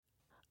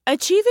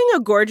Achieving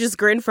a gorgeous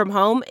grin from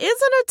home isn't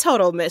a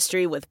total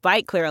mystery with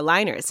Byte Clear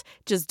aligners.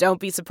 Just don't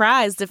be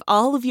surprised if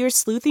all of your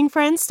sleuthing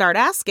friends start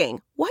asking,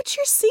 "What's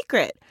your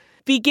secret?"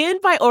 Begin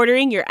by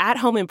ordering your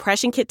at-home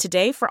impression kit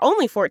today for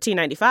only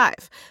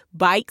 $14.95.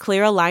 Byte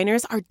Clear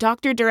aligners are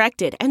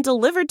doctor-directed and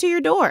delivered to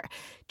your door.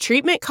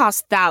 Treatment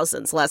costs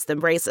thousands less than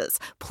braces.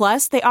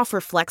 Plus, they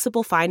offer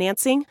flexible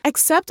financing,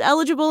 accept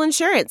eligible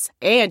insurance,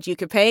 and you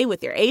can pay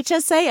with your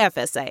HSA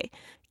FSA.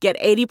 Get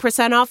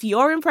 80% off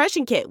your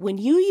impression kit when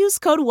you use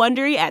code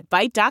WONDERY at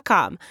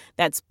Byte.com.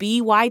 That's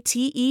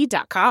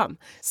BYTE.com.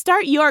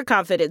 Start your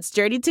confidence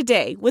journey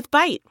today with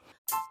Byte.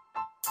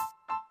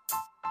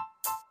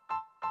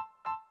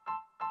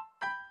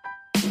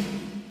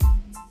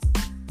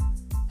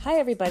 Hi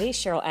everybody,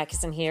 Sharyl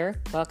Attkisson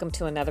here. Welcome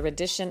to another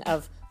edition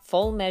of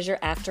Full Measure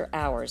After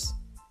Hours.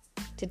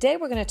 Today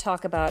we're going to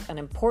talk about an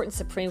important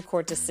Supreme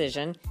Court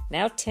decision,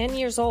 now 10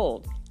 years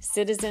old,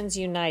 Citizens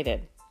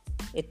United.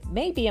 It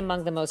may be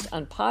among the most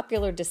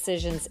unpopular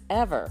decisions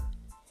ever.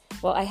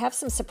 Well, I have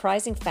some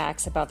surprising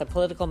facts about the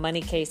political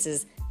money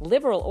case's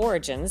liberal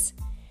origins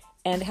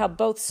and how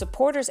both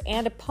supporters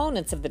and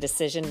opponents of the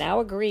decision now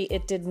agree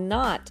it did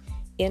not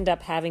end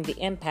up having the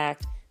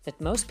impact that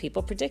most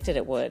people predicted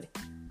it would.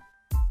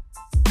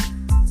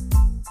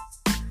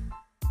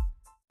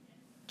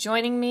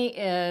 Joining me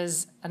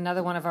is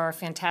another one of our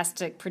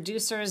fantastic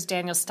producers,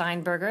 Daniel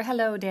Steinberger.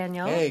 Hello,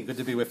 Daniel. Hey, good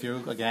to be with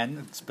you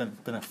again. It's been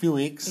a few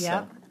weeks.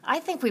 Yeah. So. I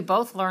think we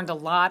both learned a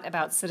lot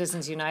about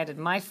Citizens United.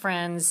 My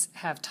friends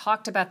have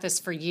talked about this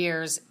for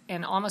years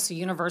in almost a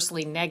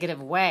universally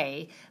negative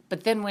way,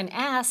 but then when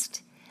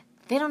asked,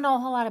 they don't know a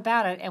whole lot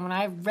about it. And when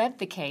I read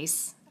the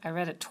case, I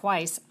read it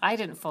twice, I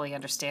didn't fully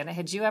understand it.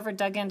 Had you ever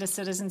dug into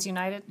Citizens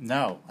United?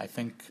 No, I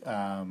think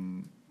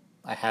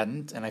I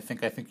hadn't, and I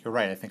think you're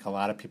right. I think a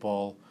lot of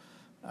people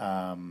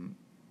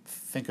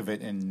think of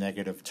it in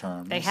negative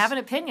terms. They have an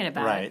opinion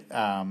about it. Right,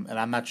 and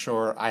I'm not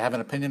sure. I have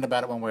an opinion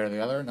about it one way or the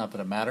other, not that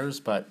it matters,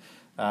 but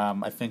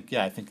I think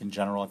in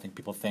general, I think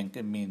people think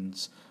it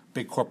means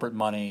big corporate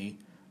money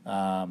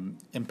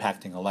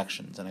impacting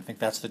elections, and I think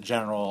that's the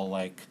general,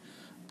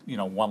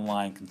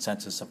 one-line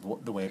consensus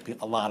of the way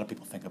a lot of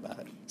people think about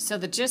it. So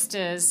the gist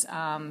is,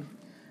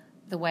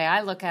 the way I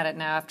look at it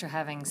now after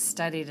having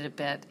studied it a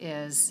bit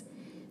is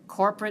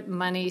corporate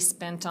money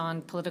spent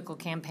on political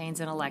campaigns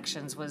and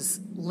elections was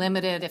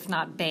limited, if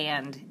not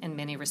banned, in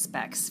many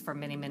respects for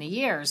many, many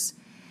years.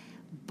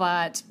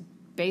 But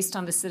based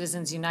on the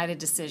Citizens United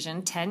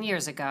decision 10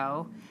 years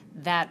ago,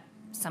 that,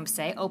 some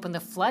say, opened the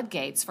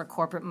floodgates for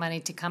corporate money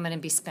to come in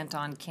and be spent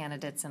on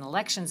candidates and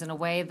elections in a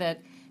way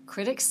that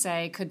critics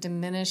say could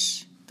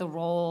diminish the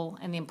role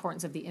and the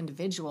importance of the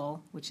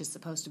individual, which is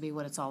supposed to be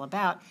what it's all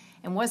about.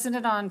 And wasn't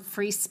it on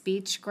free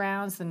speech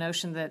grounds, the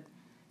notion that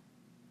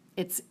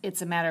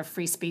it's a matter of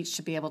free speech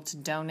to be able to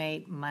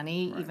donate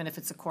money, right, even if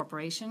it's a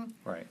corporation?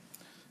 Right.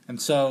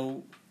 And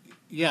so,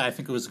 I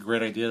think it was a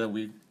great idea that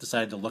we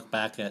decided to look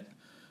back at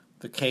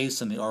the case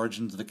and the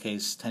origins of the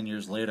case 10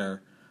 years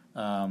later.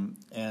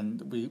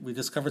 And we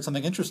discovered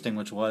something interesting,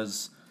 which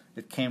was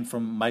it came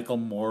from Michael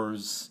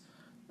Moore's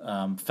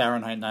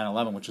Fahrenheit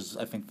 9/11, which is,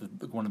 I think,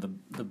 one of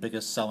the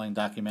biggest selling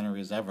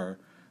documentaries ever.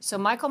 So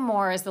Michael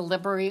Moore is the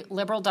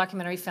liberal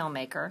documentary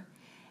filmmaker,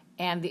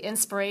 and the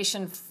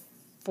inspiration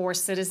for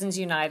Citizens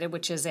United,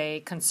 which is a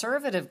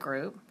conservative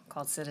group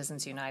called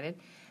Citizens United,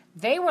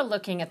 they were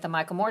looking at the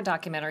Michael Moore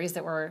documentaries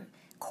that were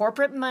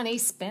corporate money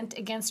spent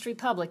against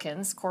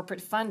Republicans,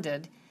 corporate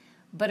funded,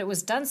 but it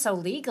was done so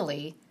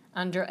legally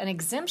under an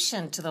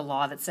exemption to the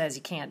law that says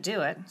you can't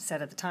do it,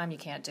 said at the time you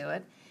can't do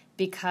it,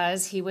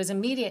 because he was a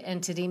media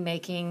entity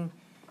making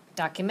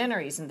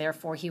documentaries, and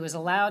therefore he was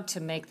allowed to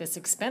make this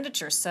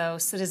expenditure. So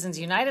Citizens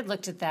United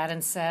looked at that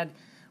and said,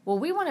 well,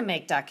 we want to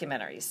make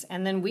documentaries,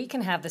 and then we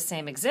can have the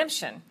same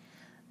exemption.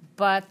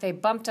 But they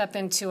bumped up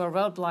into a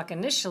roadblock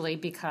initially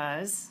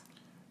because...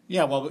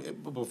 Yeah, well,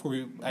 before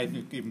you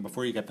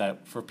get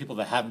that, for people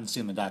that haven't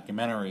seen the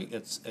documentary,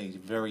 it's a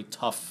very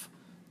tough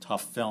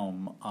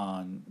film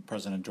on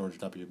President George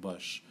W.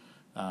 Bush,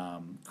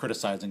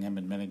 criticizing him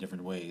in many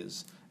different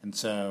ways. And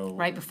so...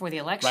 Right before the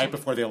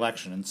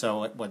election. And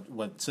so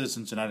what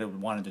Citizens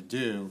United wanted to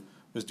do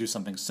was do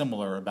something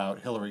similar about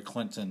Hillary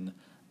Clinton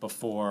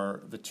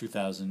before the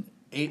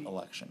 2008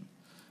 election,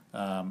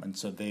 and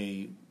so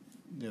they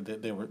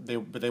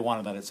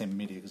wanted that same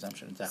media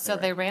exemption. Exactly. So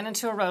right. They ran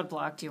into a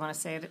roadblock. Do you want to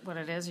say what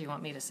it is, or you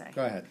want me to say?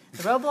 Go ahead.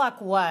 The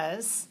roadblock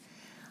was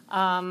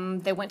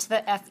they went to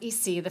the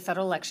FEC, the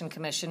Federal Election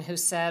Commission, who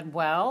said,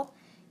 "Well,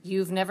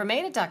 you've never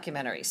made a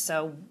documentary,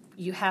 so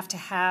you have to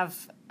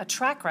have a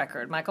track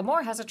record. Michael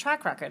Moore has a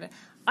track record."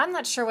 I'm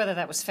not sure whether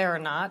that was fair or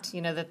not.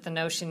 That the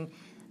notion.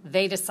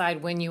 They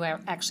decide when you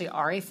actually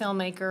are a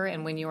filmmaker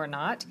and when you are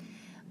not.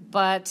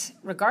 But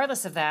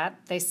regardless of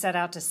that, they set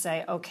out to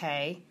say,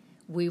 okay,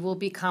 we will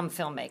become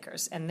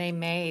filmmakers. And they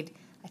made,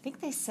 I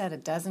think they said, a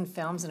dozen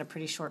films in a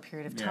pretty short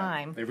period of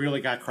time. They really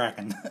got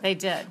cracking. They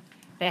did.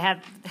 They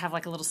had have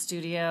like a little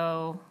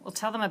studio. We'll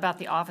tell them about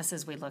the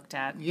offices we looked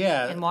at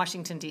in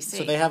Washington, D.C.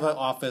 So they have an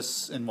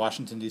office in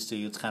Washington,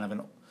 D.C. It's kind of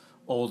an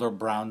older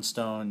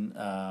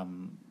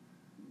brownstone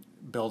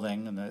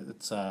building,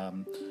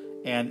 and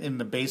and in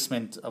the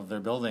basement of their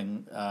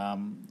building,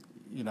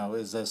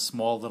 is a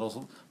small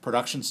little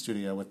production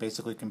studio with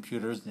basically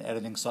computers and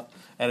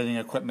editing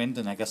equipment,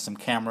 and I guess some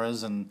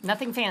cameras and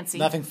nothing fancy,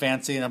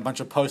 and a bunch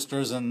of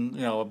posters and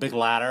a big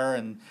ladder,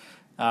 and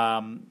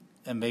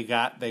they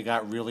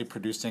got really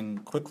producing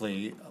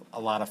quickly a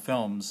lot of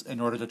films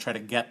in order to try to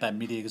get that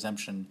media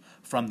exemption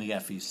from the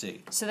FEC.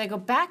 So they go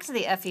back to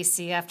the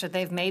FEC after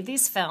they've made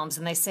these films,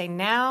 and they say,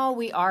 now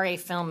we are a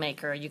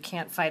filmmaker. You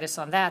can't fight us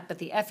on that. But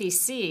the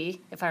FEC,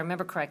 if I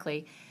remember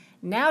correctly,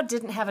 now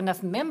didn't have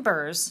enough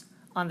members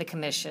on the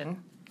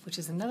commission, which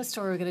is another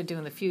story we're going to do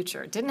in the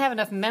future. Didn't have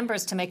enough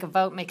members to make a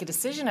vote, make a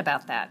decision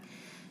about that.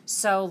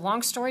 So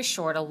long story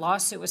short, a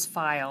lawsuit was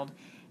filed,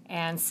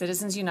 and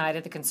Citizens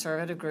United, the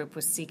conservative group,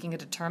 was seeking a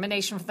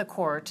determination from the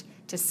court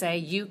to say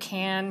you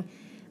can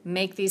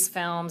make these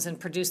films and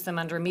produce them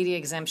under a media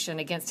exemption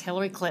against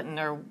Hillary Clinton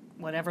or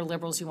whatever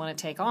liberals you want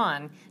to take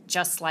on,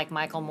 just like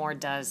Michael Moore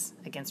does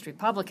against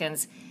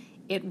Republicans.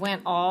 It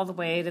went all the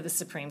way to the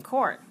Supreme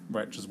Court.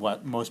 Right, which is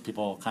what most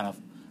people kind of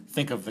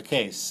think of the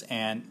case.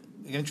 And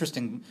the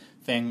interesting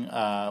thing,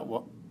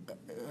 kind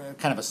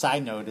of a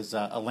side note, is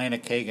Elena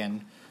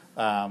Kagan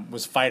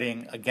was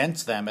fighting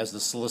against them as the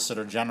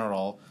Solicitor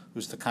General,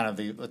 who's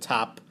the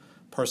top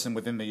person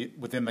within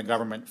the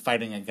government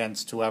fighting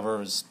against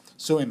whoever is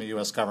suing the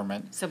U.S.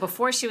 government. So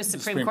before she was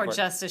Supreme Court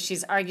Justice,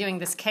 she's arguing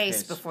this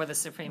case before the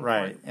Supreme Court.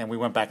 Right, and we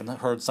went back and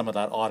heard some of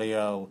that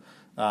audio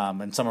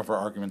and some of her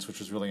arguments, which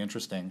was really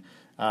interesting.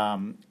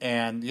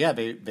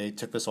 They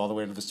took this all the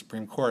way to the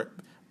Supreme Court,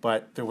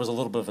 but there was a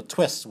little bit of a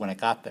twist when it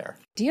got there.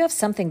 Do you have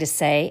something to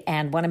say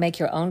and want to make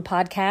your own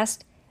podcast?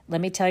 Let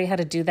me tell you how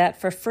to do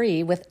that for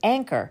free with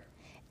Anchor.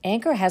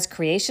 Anchor has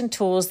creation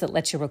tools that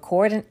let you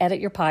record and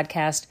edit your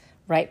podcast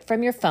right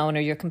from your phone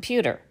or your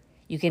computer.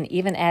 You can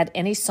even add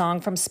any song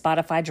from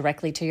Spotify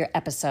directly to your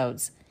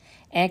episodes.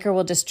 Anchor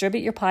will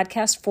distribute your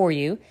podcast for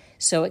you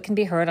so it can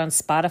be heard on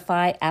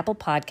Spotify, Apple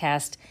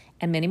Podcast,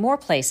 and many more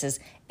places,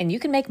 and you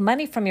can make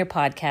money from your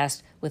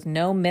podcast with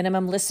no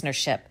minimum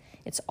listenership.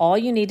 It's all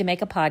you need to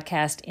make a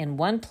podcast in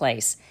one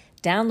place.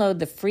 Download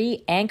the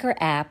free Anchor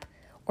app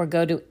or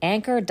go to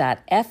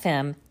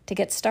anchor.fm to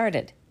get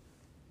started.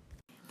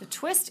 The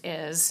twist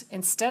is,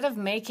 instead of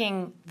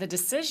making the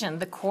decision,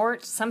 the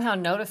court somehow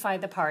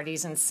notified the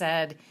parties and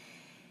said,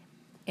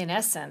 in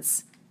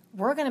essence,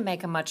 we're going to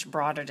make a much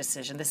broader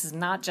decision. This is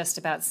not just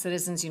about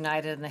Citizens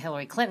United and the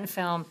Hillary Clinton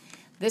film.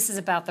 This is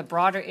about the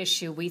broader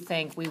issue we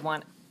think we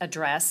want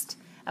addressed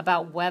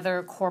about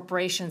whether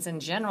corporations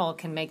in general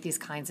can make these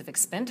kinds of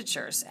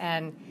expenditures.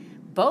 And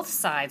both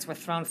sides were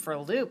thrown for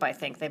a loop, I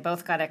think. They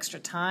both got extra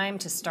time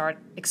to start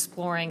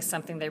exploring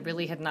something they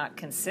really had not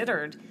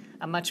considered,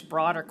 a much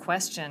broader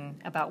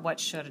question about what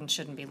should and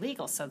shouldn't be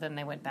legal. So then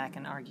they went back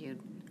and argued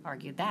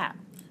that.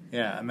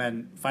 Yeah, and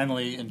then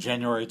finally in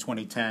January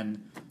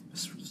 2010, the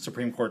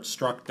Supreme Court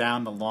struck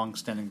down the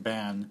long-standing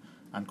ban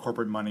on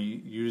corporate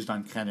money used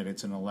on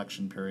candidates in an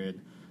election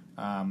period.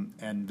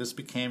 And this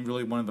became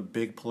really one of the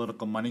big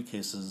political money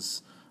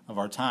cases of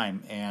our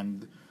time.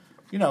 And,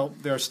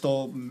 there are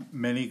still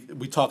many.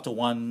 We talked to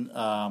one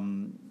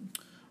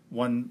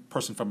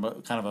person from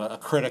a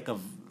critic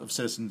of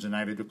Citizens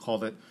United who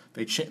called it,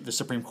 the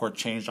Supreme Court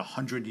changed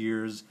 100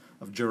 years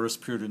of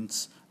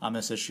jurisprudence on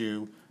this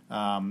issue.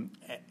 And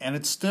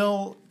it's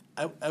still,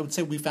 I would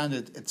say we found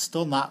it's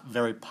still not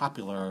very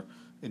popular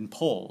in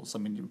polls. I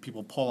mean,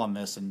 people poll on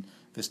this, and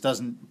this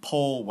doesn't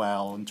poll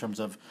well in terms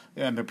of,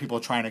 and there are people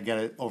trying to get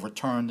it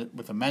overturned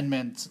with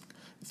amendments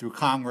through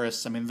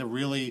Congress. I mean,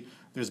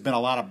 there's been a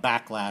lot of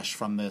backlash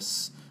from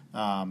this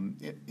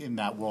in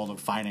that world of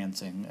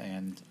financing.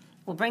 And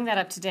we'll bring that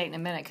up to date in a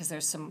minute because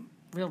there's some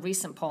real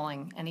recent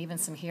polling and even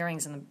some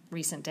hearings in the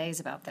recent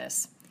days about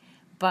this.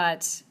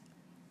 But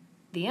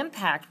the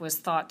impact was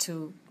thought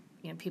to,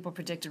 people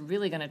predicted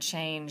really going to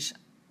change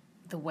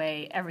the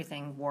way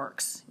everything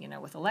works,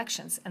 with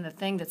elections. And the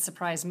thing that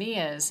surprised me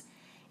is,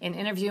 in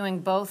interviewing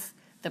both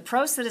the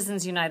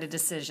pro-Citizens United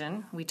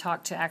decision, we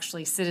talked to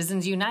actually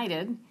Citizens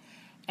United,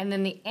 and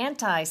then the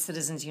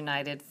anti-Citizens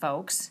United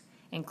folks,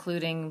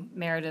 including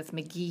Meredith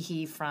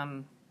McGehee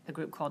from a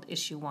group called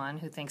Issue One,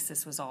 who thinks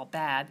this was all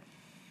bad.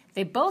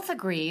 They both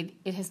agreed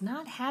it has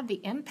not had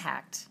the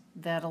impact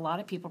that a lot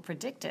of people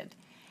predicted.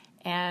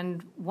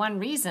 And one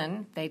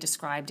reason they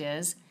described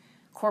is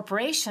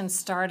corporations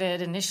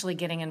started initially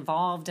getting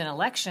involved in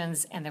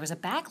elections, and there was a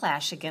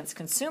backlash against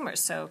consumers.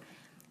 So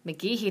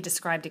McGehee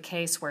described a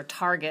case where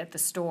Target, the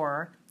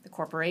store, the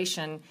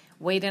corporation,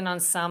 weighed in on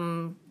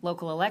some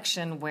local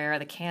election where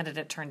the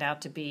candidate turned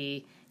out to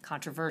be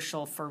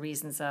controversial for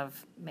reasons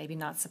of maybe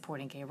not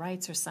supporting gay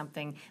rights or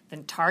something.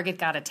 Then Target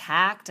got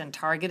attacked and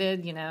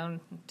targeted,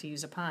 to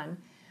use a pun,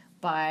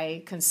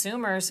 by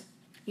consumers.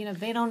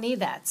 They don't need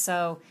that.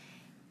 So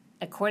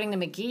according to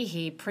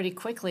McGehee, pretty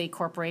quickly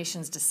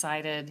corporations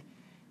decided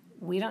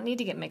we don't need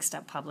to get mixed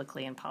up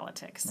publicly in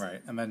politics. Right.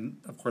 And then,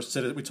 of course,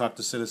 we talked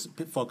to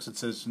folks at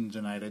Citizens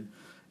United,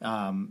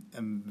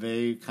 and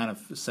they kind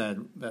of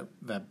said that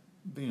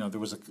there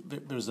was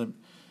a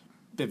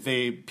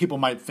people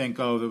might think,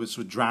 oh, this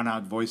would drown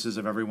out voices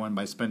of everyone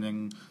by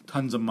spending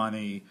tons of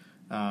money,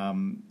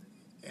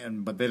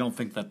 but they don't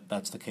think that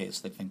that's the case.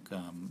 They think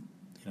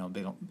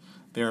they don't.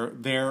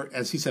 They're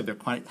as he said, they're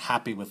quite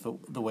happy with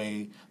the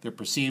way they're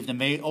perceived,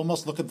 and they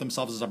almost look at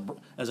themselves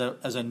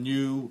as a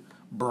new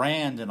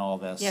brand in all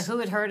this. Yeah, who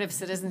had heard of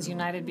Citizens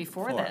United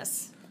before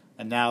this?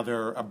 And now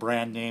they're a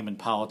brand name in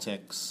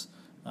politics,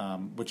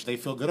 which they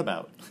feel good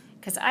about.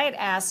 Because I had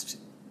asked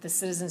the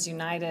Citizens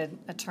United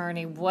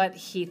attorney what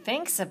he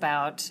thinks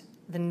about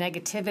the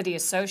negativity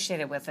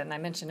associated with it, and I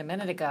mentioned a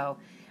minute ago,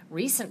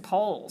 recent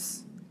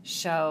polls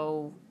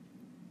show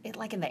it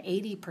like in the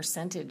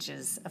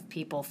 80% of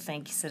people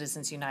think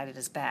Citizens United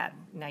is bad.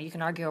 Now, you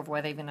can argue over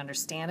whether they even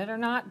understand it or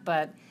not,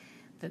 but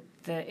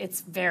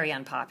it's very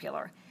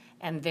unpopular.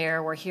 And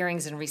there were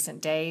hearings in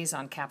recent days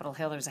on Capitol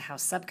Hill. There's a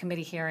House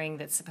subcommittee hearing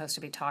that's supposed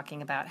to be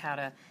talking about how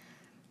to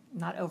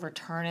not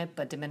overturn it,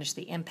 but diminish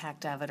the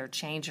impact of it or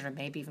change it or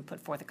maybe even put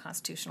forth a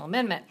constitutional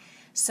amendment.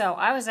 So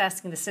I was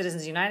asking the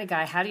Citizens United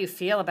guy, how do you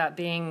feel about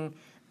being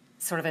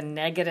sort of a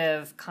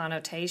negative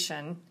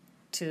connotation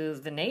to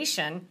the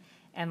nation?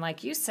 And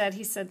like you said,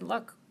 he said,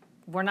 look,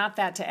 we're not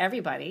that to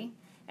everybody,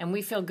 and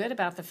we feel good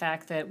about the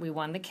fact that we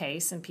won the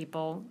case and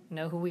people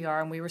know who we are,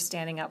 and we were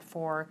standing up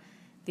for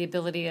the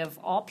ability of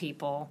all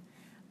people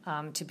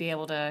to be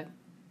able to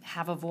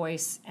have a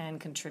voice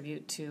and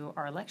contribute to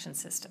our election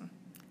system.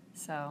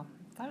 So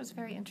I thought it was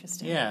very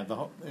interesting. Yeah,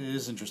 it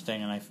is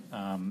interesting,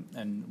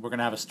 and we're going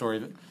to have a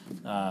story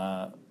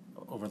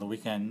over the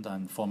weekend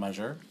on Full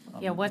Measure.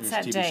 What's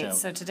that date? Show.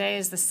 So today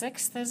is the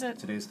 6th, is it?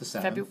 Today's the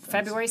 7th.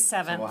 February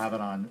 7th. So we'll have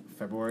it on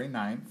February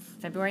 9th.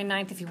 February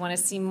 9th, if you want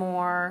to see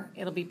more,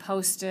 it'll be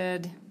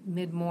posted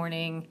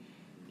mid-morning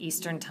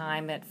Eastern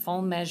Time at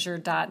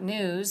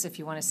fullmeasure.news if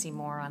you want to see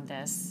more on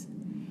this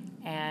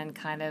and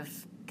kind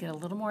of get a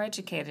little more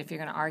educated if you're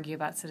going to argue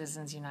about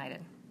Citizens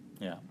United.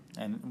 Yeah,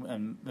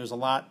 and there's a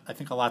lot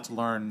to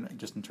learn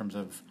just in terms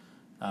of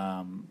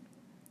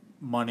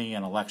money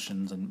and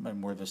elections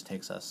and where this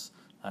takes us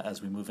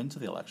as we move into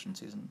the election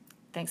season.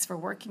 Thanks for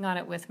working on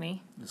it with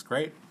me. It's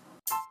great.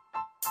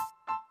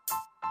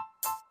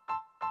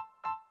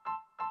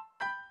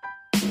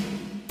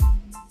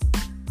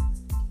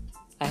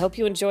 I hope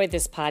you enjoyed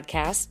this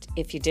podcast.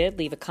 If you did,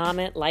 leave a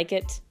comment, like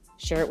it,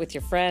 share it with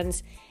your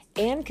friends,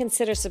 and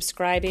consider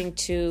subscribing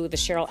to the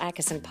Sharyl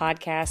Attkisson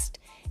podcast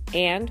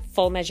and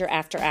Full Measure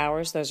After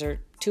Hours. Those are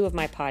two of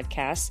my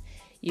podcasts.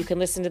 You can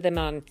listen to them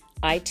on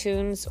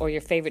iTunes or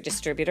your favorite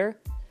distributor,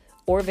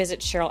 or visit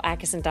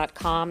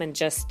SharylAttkisson.com and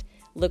just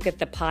look at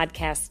the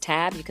podcast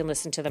tab. You can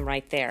listen to them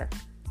right there.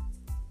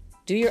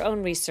 Do your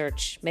own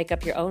research, make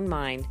up your own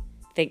mind,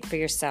 think for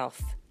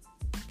yourself.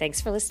 Thanks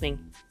for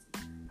listening.